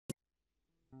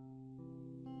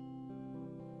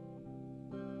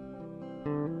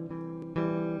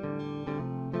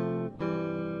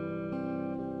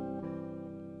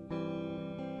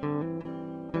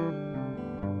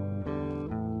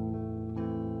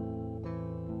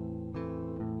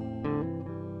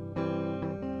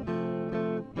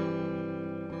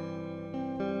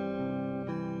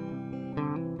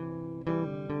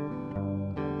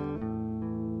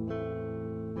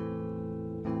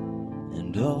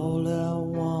all I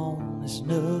want is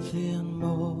nothing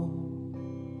more.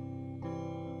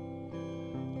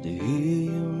 To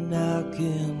hear you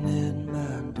knocking at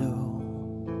my door.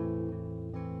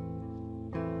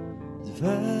 If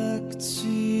I could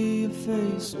see your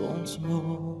face once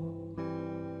more,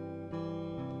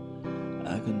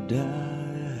 I could die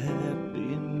a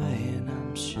happy man,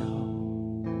 I'm sure.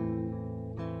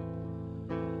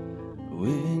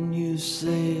 When you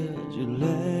said your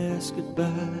last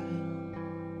goodbye,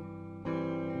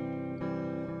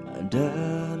 I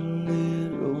died a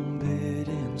little bit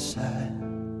inside.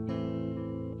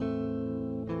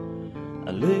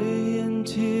 I lay in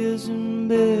tears in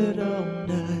bed all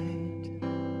night,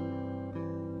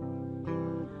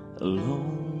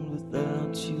 alone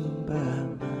without you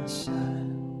by my side.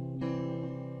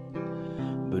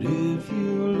 But if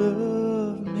you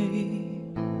love me,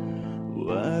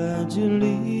 why'd you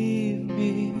leave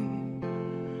me?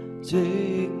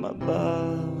 Take my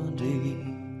body,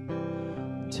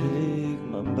 take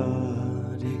my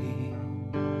body.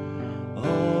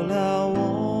 All I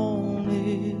want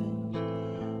is,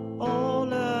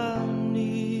 all I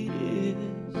need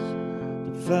is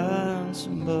to find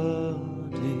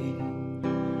somebody,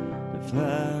 to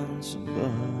find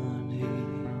somebody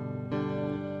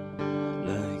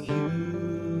like you.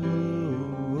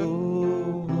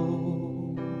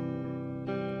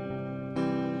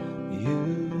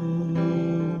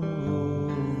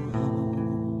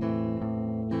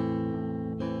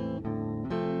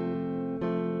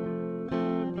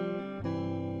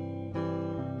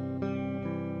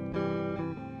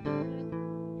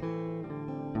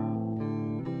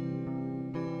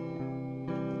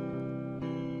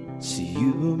 See,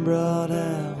 you brought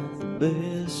out the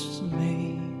best of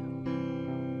me,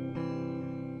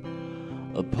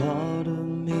 a part of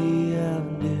me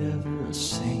I've never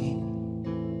seen.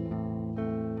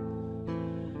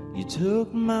 You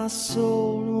took my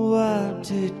soul and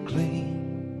wiped it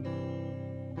clean.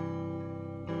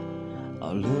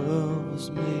 Our love was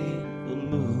made for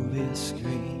movie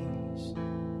screens.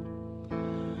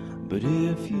 But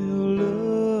if you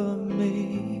love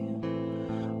me,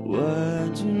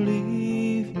 why'd you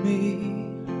leave me?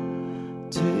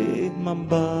 Take my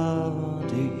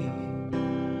body,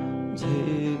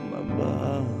 take my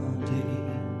body.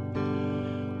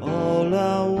 All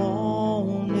I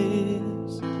want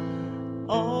is,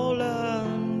 all I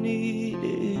need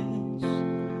is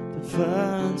to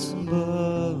find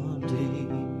somebody,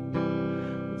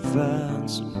 to find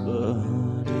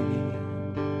somebody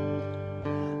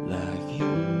like you.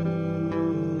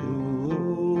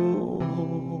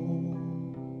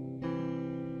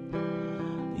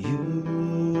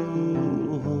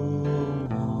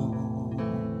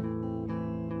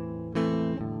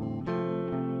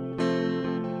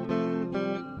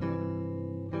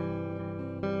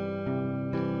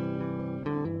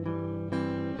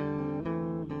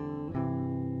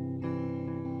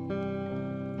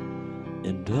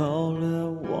 And all I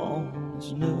want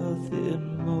is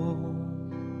nothing more,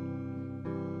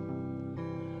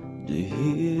 to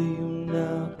hear you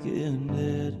knocking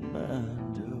at my